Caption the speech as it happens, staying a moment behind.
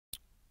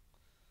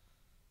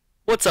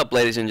What's up,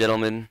 ladies and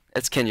gentlemen?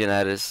 It's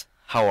Kenjanitis.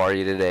 How are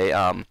you today?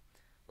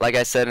 Like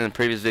I said in the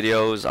previous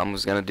videos, I'm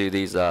just gonna do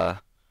these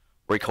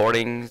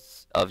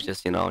recordings of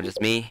just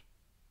just me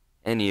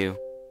and you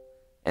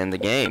and the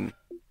game.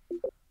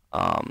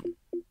 I'm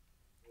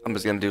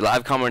just gonna do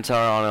live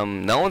commentary on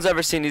them. No one's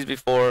ever seen these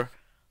before.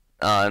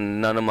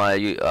 None of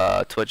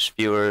my Twitch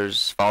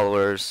viewers,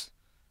 followers.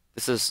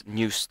 This is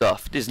new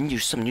stuff. This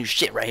is some new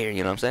shit right here.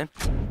 You know what I'm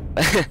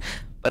saying?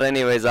 But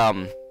anyways,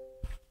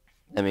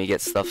 let me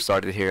get stuff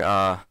started here.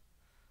 I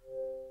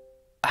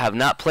have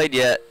not played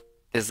yet.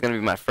 This is gonna be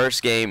my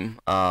first game.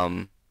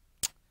 I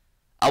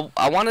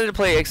wanted to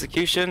play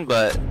execution,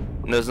 but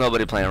there's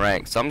nobody playing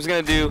ranked, so I'm just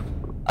gonna do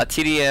a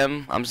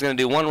TDM. I'm just gonna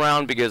do one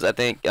round because I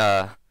think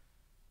the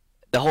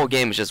whole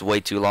game is just way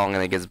too long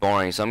and it gets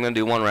boring. So I'm gonna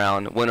do one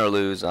round, win or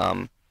lose.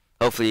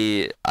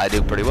 Hopefully I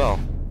do pretty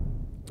well.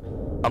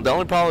 The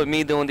only problem with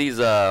me doing these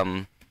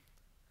live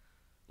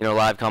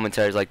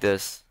commentaries like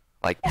this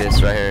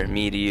right here,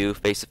 me to you,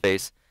 face to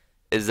face,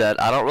 is that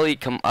I don't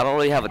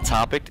really have a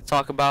topic to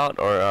talk about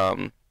or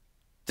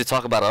to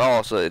talk about at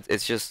all. So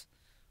it's just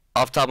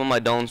off top of my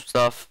dome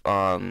stuff.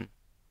 Sometimes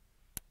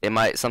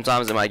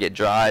it might get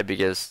dry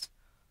because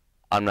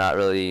I'm not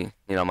really,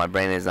 my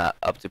brain is not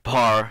up to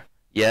par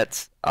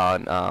yet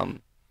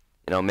on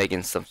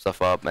making some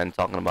stuff up and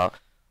talking about.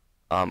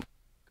 I'm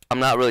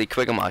not really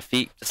quick on my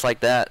feet just like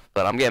that,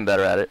 but I'm getting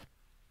better at it.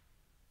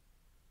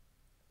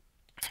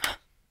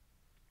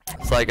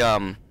 It's like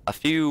a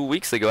few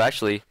weeks ago,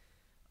 actually,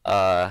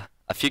 a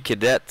few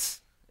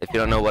cadets. If you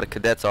don't know what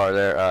cadets are,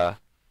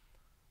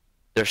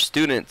 they're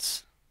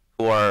students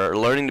who are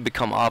learning to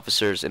become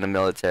officers in the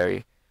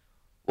military.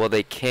 Well,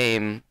 they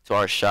came to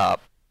our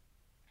shop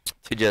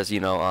to just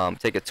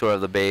take a tour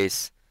of the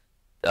base,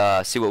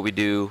 see what we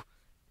do,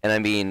 and I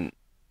mean,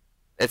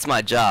 it's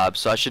my job,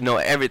 so I should know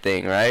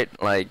everything, right?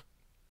 Like,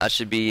 I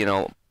should be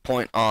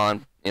point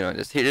on,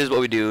 just here's what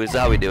we do, this is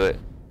how we do it,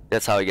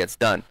 that's how it gets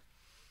done.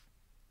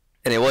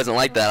 And it wasn't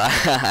like that. I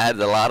had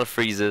a lot of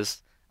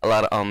freezes, a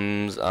lot of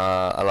uhs,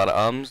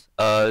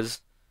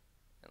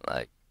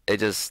 like it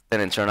just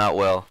didn't turn out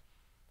well.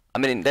 I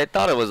mean, they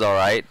thought it was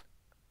alright.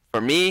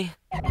 For me,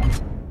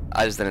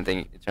 I just didn't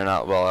think it turned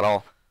out well at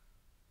all.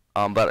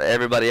 But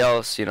everybody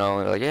else, they're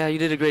like, yeah, you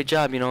did a great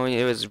job,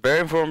 it was very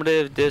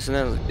informative, this and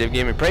that. They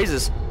gave me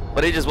praises,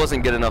 but it just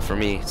wasn't good enough for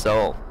me.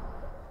 So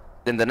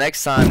then the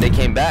next time they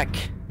came back,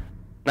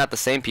 not the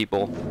same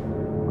people.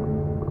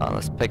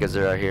 Let's pick a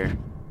zero here.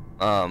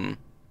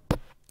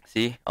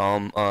 See,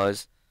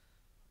 us.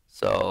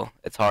 So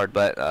it's hard,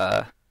 but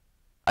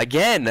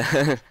again,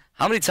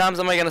 how many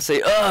times am I gonna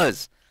say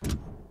us?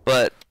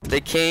 But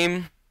they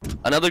came,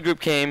 another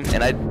group came,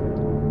 and I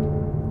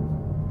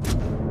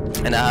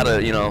had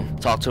to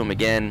talk to them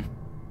again,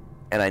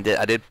 and I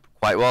did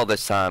quite well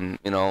this time.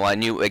 I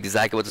knew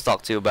exactly what to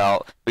talk to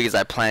about because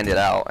I planned it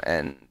out,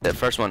 and the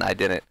first one I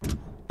didn't.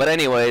 But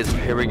anyways,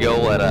 here we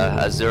go at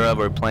Azura.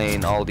 We're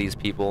playing all these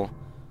people.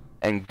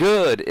 And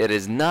good, it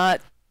is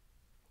not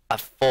a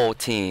full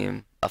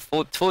team.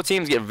 Full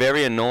teams get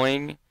very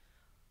annoying.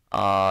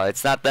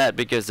 It's not that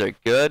because they're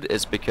good,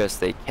 it's because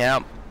they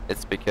camp.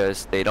 It's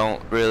because they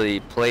don't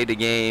really play the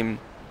game.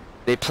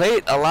 They play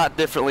it a lot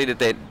differently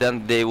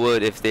than they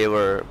would if they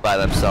were by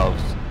themselves.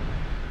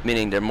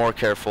 Meaning they're more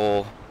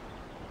careful.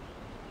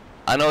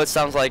 I know it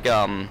sounds like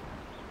I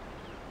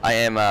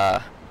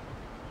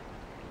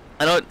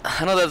know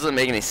that doesn't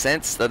make any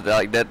sense.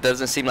 That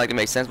doesn't seem like it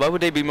makes sense. Why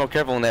would they be more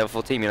careful when they have a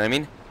full team? You know what I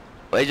mean?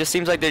 But it just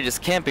seems like they're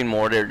just camping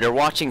more. They're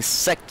watching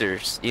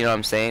sectors. You know what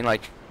I'm saying?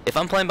 Like if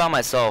I'm playing by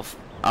myself,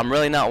 I'm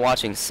really not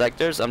watching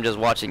sectors. I'm just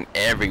watching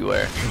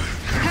everywhere.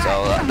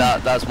 So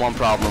that's one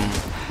problem.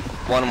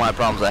 One of my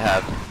problems I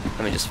have.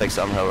 Let me just fix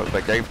something real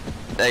quick.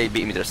 They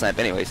beat me to the snipe.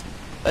 Anyways,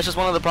 that's just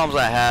one of the problems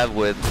I have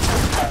with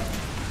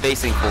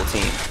facing full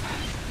team.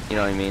 You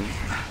know what I mean?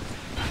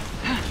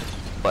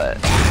 But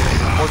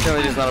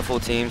unfortunately, there's not a full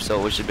team, so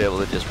we should be able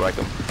to just wreck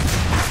them.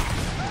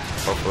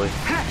 Hopefully.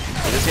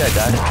 Did this guy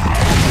die? Yeah,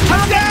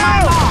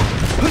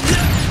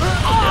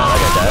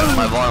 that guy died.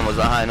 My volume was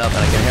not high enough,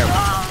 and I can't hear him.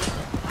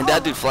 And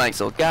that dude flanked,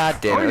 so god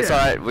damn it. It's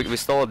alright. We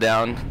stole it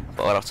down,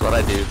 but that's what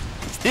I do.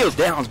 Steal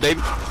downs,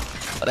 baby.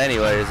 But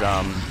anyways,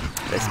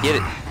 let's get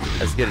it.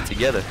 Let's get it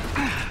together.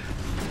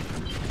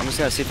 I'm just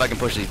gonna see if I can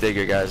push these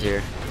digger guys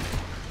here.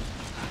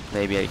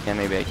 Maybe I can,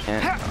 maybe I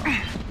can't.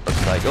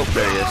 Looks like, oh,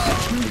 there he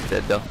is. He's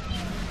dead though.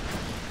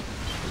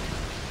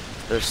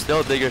 There's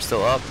still digger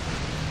still up.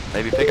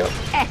 Maybe pick up.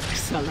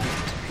 Excellent.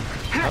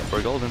 Oh,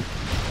 we're golden.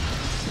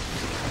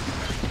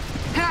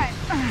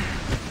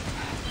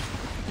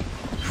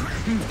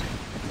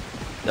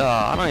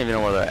 I don't even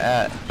know where they're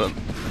at, but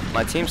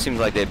my team seems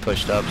like they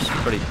pushed up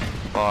pretty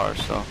far,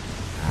 so.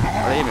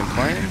 Are they even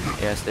playing?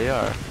 Yes, they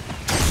are.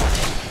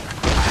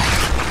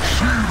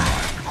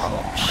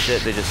 Oh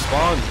shit, they just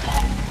spawned.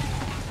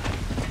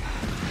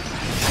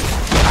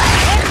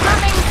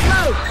 Incoming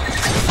smoke.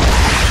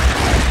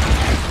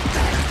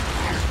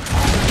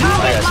 I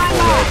got full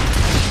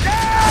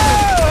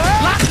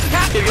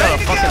red. kid got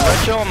a fucking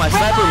retro and my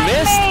sniper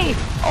missed?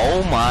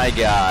 Oh my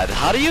god.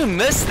 How do you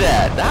miss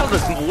that? That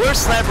was the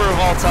worst sniper of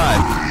all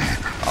time.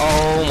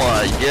 Oh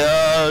my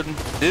god.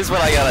 This is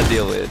what I gotta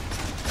deal with.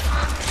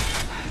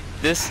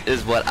 This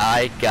is what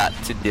I got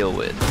to deal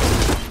with.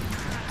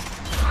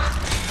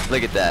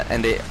 Look at that.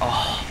 And they,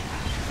 oh.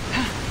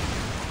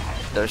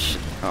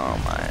 Oh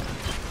my.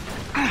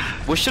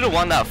 We should have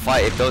won that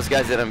fight if those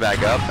guys didn't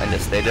back up and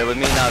just stayed there with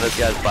me. Now this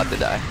guy's about to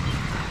die.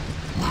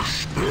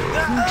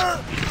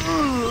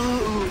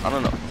 I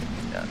don't know.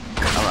 Yeah,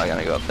 I'm not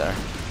gonna go up there.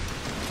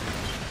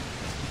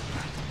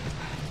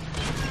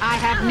 I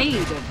have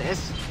need of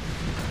this.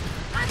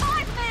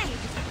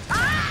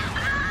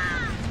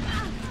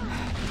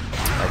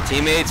 My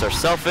teammates are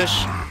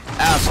selfish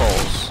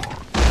assholes.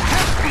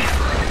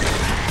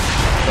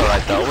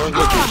 Alright though, we're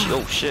good.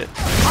 Oh shit.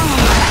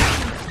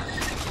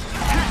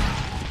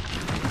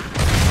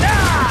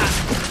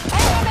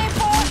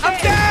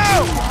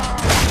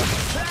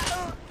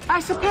 I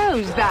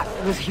suppose that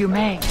was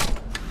humane.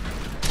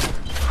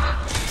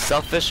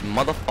 Selfish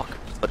motherfucker.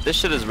 But this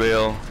shit is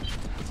real.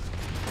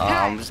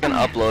 I'm just gonna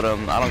upload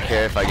them. I don't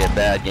care if I get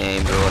bad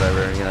games or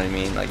whatever, you know what I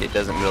mean? Like, it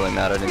doesn't really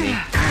matter to me.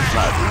 I'm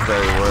not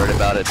very worried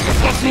about it because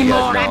most of you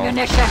guys know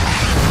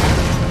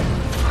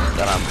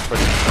that I'm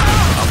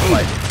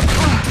like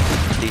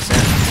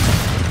decent.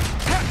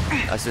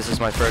 As this is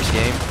my first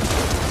game,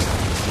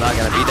 I'm not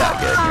gonna be that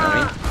good, you know what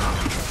I mean?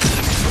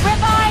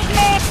 Revive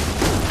me!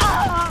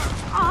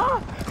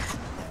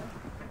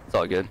 It's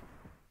all good.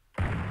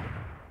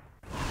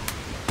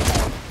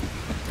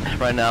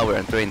 Right now we're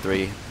in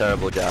 3-3.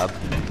 Terrible job.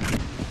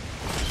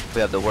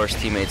 We have the worst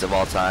teammates of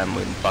all time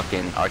with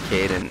fucking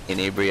arcade and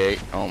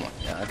inebriate. Oh my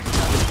god.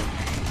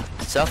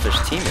 Selfish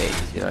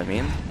teammates, you know what I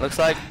mean? Looks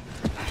like.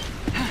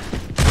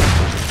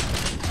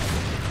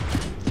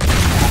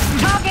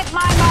 Target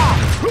my mark!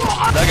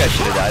 That guy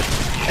should have died.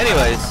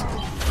 Anyways,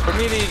 for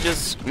me to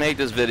just make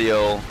this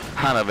video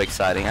kind of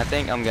exciting, I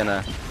think I'm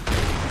gonna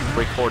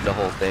record the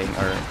whole thing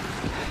or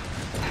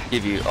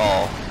give you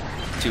all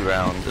 2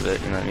 rounds of it,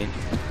 you know what I mean?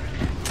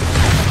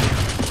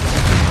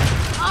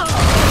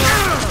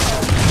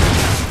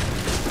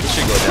 He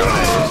should go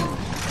down.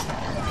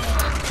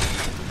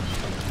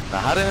 Now,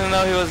 how did I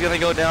know he was gonna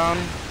go down?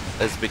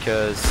 It's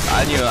because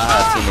I knew I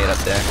had a teammate up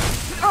there.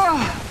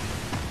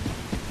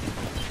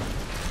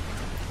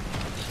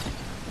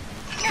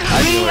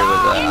 I knew where he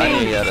was at. I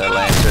knew he had a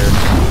lancer.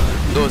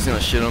 Who was gonna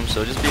shoot him,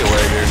 so just be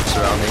aware of your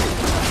surroundings.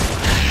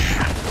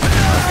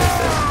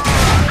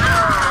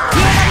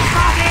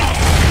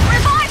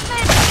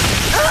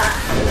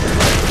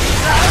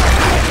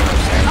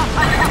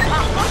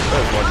 That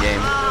was one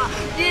game.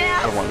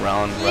 Yes. Or 1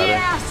 round, rather.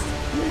 Yes.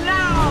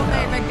 Now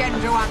they begin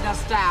to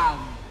understand.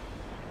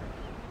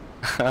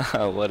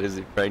 What is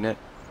he, pregnant?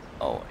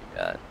 Oh my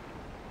god.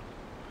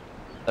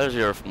 There's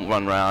your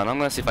 1 round. I'm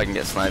gonna see if I can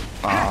get sniped.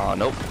 Oh,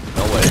 nope.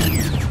 No way.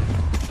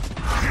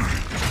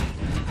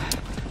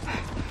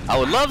 I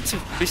would love to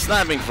be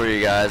sniping for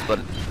you guys, but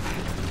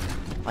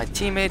my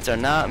teammates are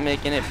not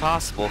making it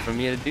possible for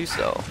me to do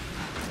so.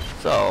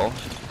 So,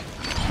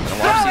 I'm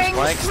gonna watch these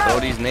flanks, throw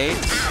these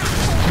nades,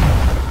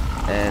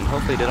 and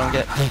hopefully they don't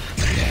get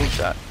boom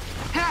shot.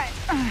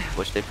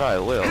 Which they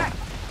probably will.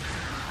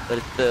 But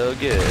it's still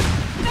good.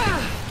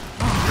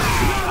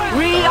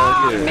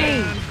 Rearm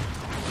me!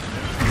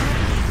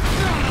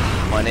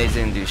 My nades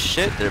didn't do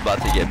shit, they're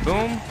about to get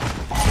boom.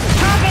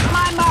 Target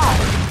my mark!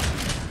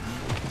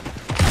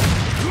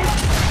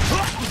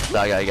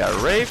 That guy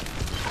got raped.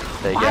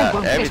 They I got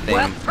will everything.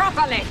 work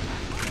properly.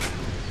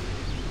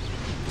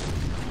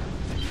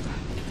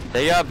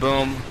 They got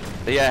boom.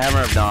 They got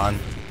hammer of dawn.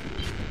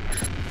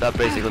 That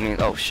basically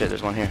means, oh shit,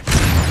 there's one here.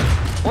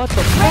 What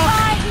the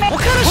fuck? What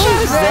kind of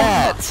shit is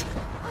that?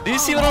 Do you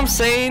see what I'm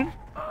saying?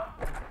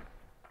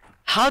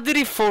 How did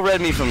he full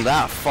red me from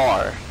that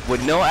far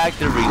with no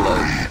active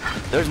reload?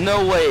 There's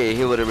no way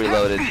he would have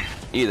reloaded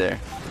either.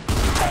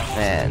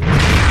 Man.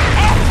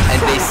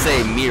 And they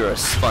say mirror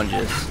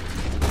sponges.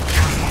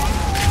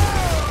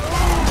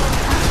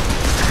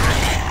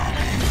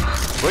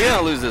 We're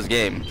gonna lose this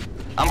game.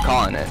 I'm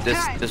calling it.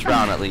 This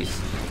round at least.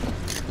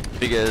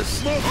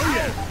 Because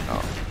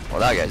oh,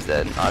 well, that guy's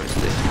dead,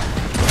 obviously.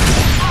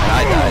 And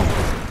I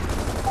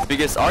died.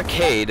 Because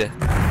arcade,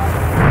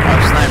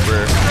 our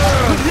sniper,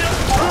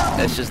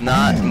 is just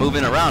not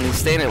moving around. He's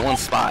staying at one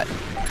spot.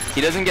 He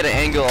doesn't get an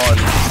angle on.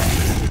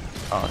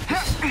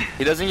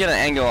 He doesn't get an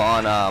angle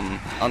on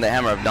the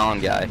hammer of dawn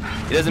guy.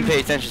 He doesn't pay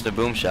attention to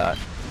boom shot.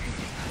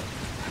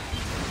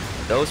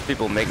 Those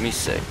people make me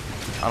sick.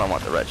 I don't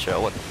want the red show.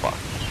 What the fuck?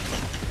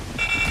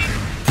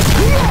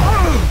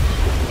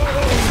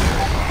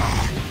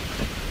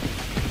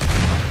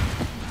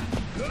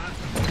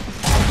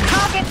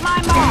 Target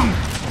my mark!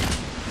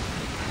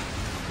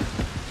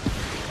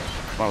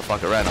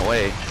 Motherfucker ran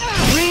away.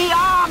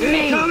 Rearm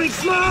me! Incoming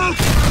smoke!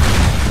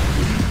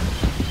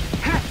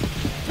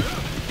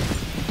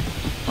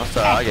 Oh,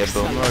 sorry, I get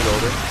boom. Or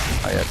older.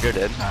 Oh yeah, you're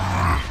dead.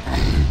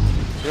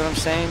 See what I'm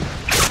saying?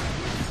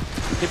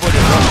 People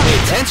just don't pay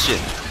attention.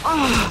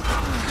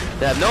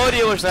 They have no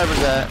idea where sniper's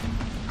at.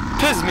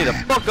 pisses me the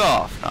fuck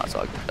off. No, it's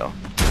all good though.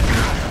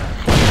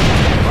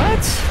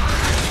 What?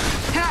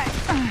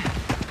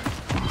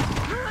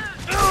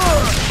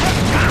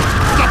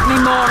 Get me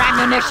more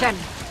ammunition.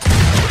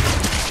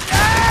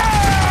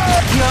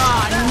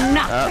 You're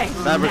nothing.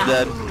 Sniper's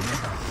dead.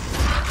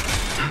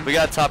 We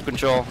got top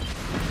control.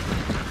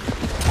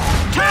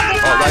 Oh,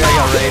 that guy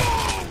got raped.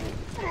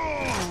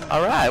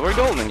 Alright, we're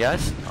golden,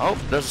 guys. Oh,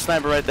 there's a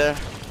sniper right there.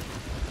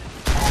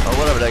 Or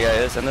whatever that guy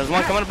is. And there's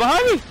one coming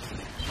behind me.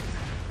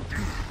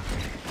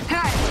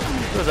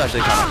 It was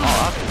actually kind of...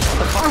 Oh, what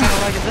the fuck kind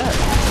of lag is that?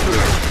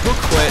 Who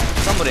quit?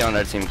 Somebody on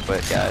their team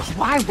quit, guys.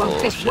 Why won't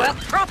this work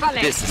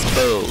properly? This is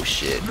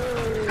bullshit.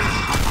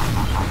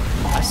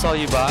 I saw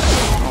you by.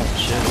 Oh,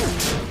 shit.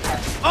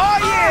 Oh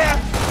yeah!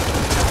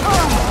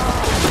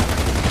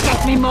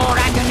 Get me more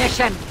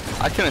ammunition.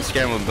 I couldn't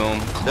scare him with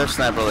boom. They're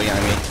sniper looking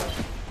at me.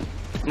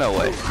 No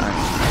way.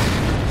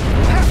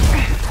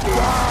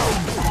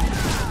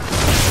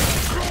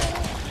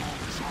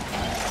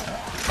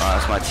 Oh,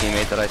 that's my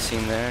teammate that I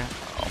seen there.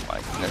 Oh my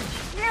goodness.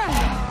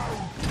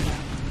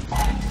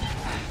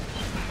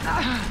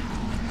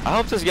 I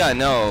hope this guy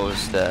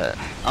knows that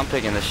I'm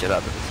picking this shit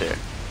up if it's here.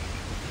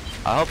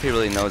 I hope he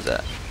really knows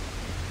that.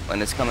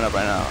 When it's coming up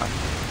right now.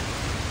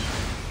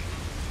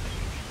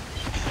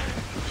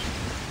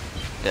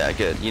 Yeah,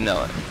 good. You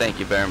know it. Thank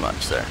you very much,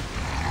 sir.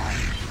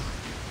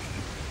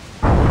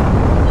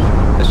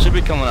 It should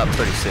be coming up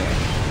pretty soon.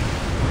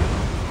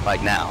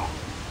 Like now.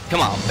 Come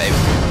on, baby.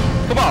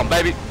 Come on,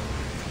 baby.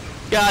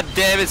 God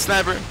damn it,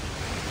 sniper.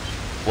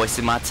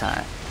 Wasting my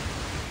time.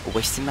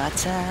 Wasting my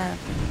time.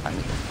 I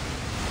mean,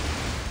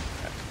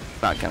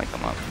 it's not gonna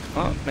come up.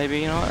 Oh, maybe,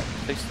 you know what?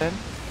 610?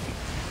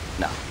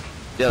 No.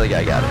 The other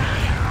guy got it.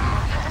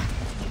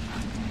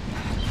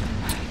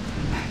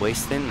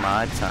 Wasting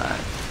my time.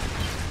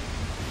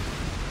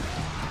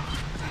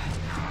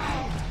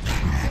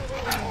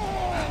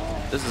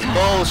 This is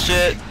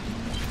bullshit.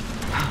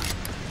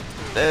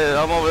 Dude,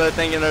 I'm over there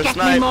thinking there's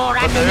snipe,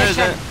 but there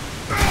isn't.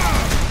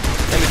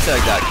 Let me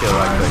take that kill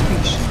right quick.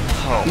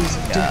 Oh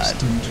my god.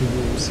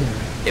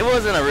 It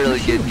wasn't a really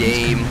good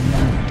game,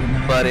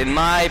 but in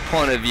my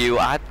point of view,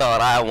 I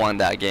thought I won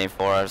that game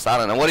for us. I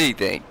don't know. What do you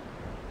think?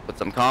 Put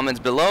some comments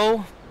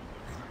below.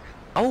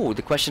 Oh,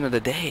 the question of the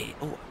day.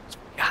 Oh, I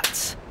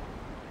forgot.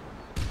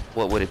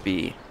 What would it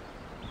be?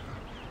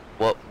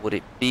 What would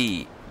it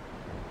be?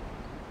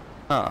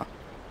 Huh.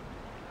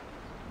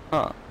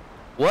 Huh.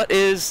 What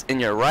is in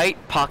your right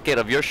pocket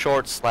of your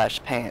shorts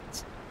 /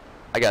 pants?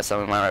 I got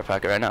some in my right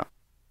pocket right now.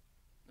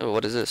 Oh,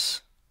 what is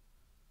this?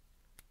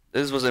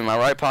 This was in my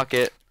right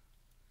pocket.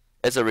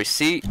 It's a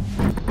receipt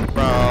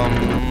from...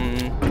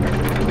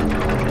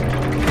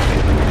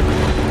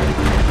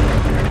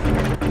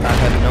 I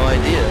have no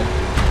idea.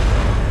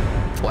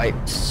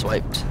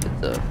 Swiped.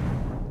 It's a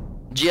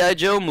G.I.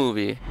 Joe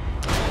movie.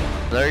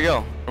 There you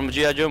go. From a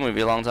G.I. Joe movie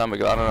a long time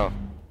ago. I don't know.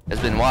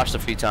 It's been watched a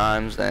few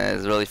times and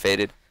it's really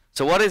faded.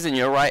 So what is in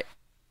your right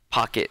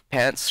pocket?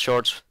 Pants,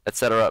 shorts,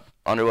 etc.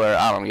 Underwear,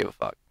 I don't give a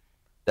fuck.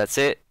 That's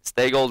it.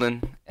 Stay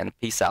golden and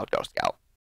peace out, Girl Scout.